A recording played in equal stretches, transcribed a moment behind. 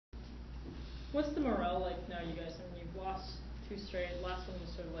What's the morale like now, you guys? I mean, you've lost 2 straight. Last one was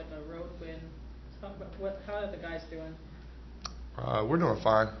sort of like a road win. Talk about how are the guys doing? We're doing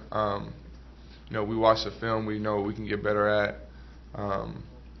fine. We watch the film. We know what we can get better at.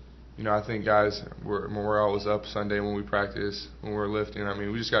 I think guys, morale was up Sunday when we practiced, when we were lifting. I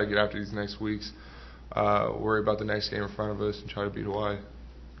mean, we just got to get after these next weeks, worry about the next game in front of us, and try to beat Hawaii.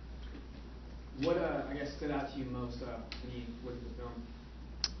 What, I guess, stood out to you most when you looked at the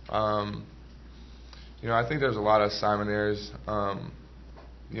film? I think there's a lot of assignment errors.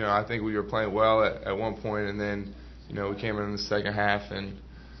 I think we were playing well at one point, and then, we came in the second half, and,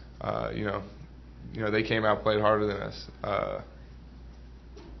 they came out and played harder than us.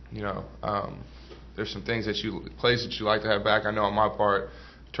 There's some things plays that you like to have back. I know on my part,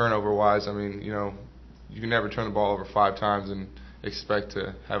 turnover-wise, I mean, you can never turn the ball over 5 times and expect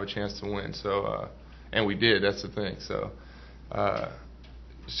to have a chance to win. So, and we did. That's the thing. So,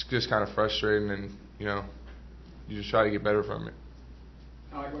 it's just kind of frustrating, and you just try to get better from it.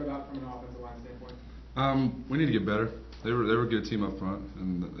 Alec, what about from an offensive line standpoint? We need to get better. They were a good team up front,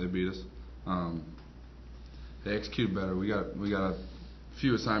 and they beat us. They executed better. We got a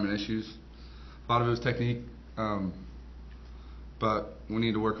few assignment issues. A lot of it was technique, but we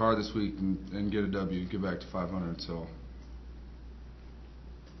need to work hard this week and get a W, get back to 500. So.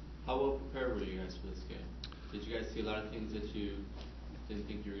 How well prepared were you guys for this game? Did you guys see a lot of things that you didn't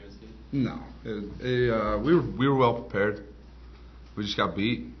think you were going to see? No, we were well prepared. We just got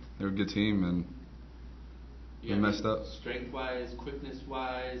beat. They were a good team, and we messed up. Strength-wise,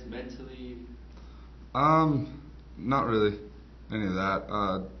 quickness-wise, mentally? Not really any of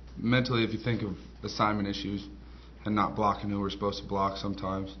that. Mentally, if you think of assignment issues and not blocking who we're supposed to block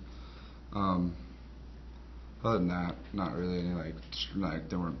sometimes. Other than that, not really any like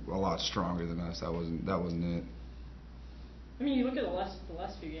they weren't a lot stronger than us. That wasn't it. I mean, you look at the last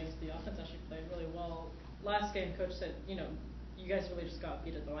few games, the offense actually played really well. Last game, coach said, you guys really just got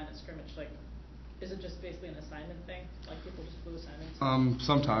beat at the line of scrimmage. Like, is it just basically an assignment thing? Like people just blew assignments?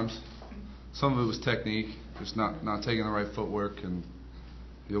 Sometimes. Some of it was technique, just not taking the right footwork, and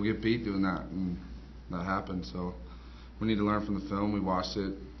you'll get beat doing that, and that happened. So we need to learn from the film. We watched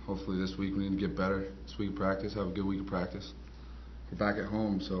it. Hopefully this week we need to get better. This week of practice, have a good week of practice. We're back at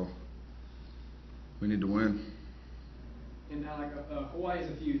home, so we need to win. And Alec, Hawaii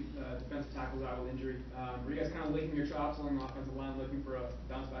has a few defensive tackles out with injury. Were you guys kind of licking your chops along the offensive line, looking for a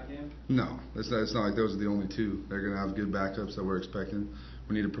bounce-back game? No, it's not like those are the only two. They're going to have good backups that we're expecting.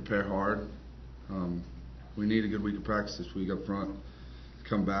 We need to prepare hard. We need a good week of practice this week up front.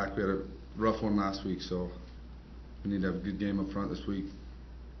 Come back. We had a rough one last week, so we need to have a good game up front this week.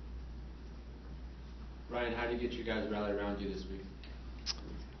 Ryan, how do you get you guys rallied around you this week?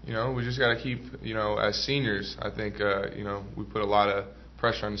 We just got to keep, as seniors, I think, we put a lot of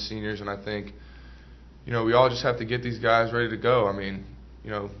pressure on the seniors, and I think, we all just have to get these guys ready to go. I mean,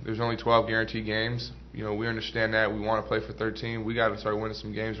 there's only 12 guaranteed games. We understand that. We want to play for 13. We got to start winning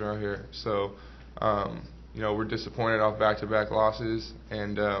some games around here. So, we're disappointed off back-to-back losses,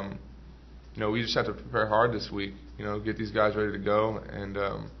 and, we just have to prepare hard this week, get these guys ready to go, and,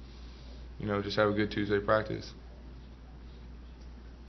 just have a good Tuesday practice.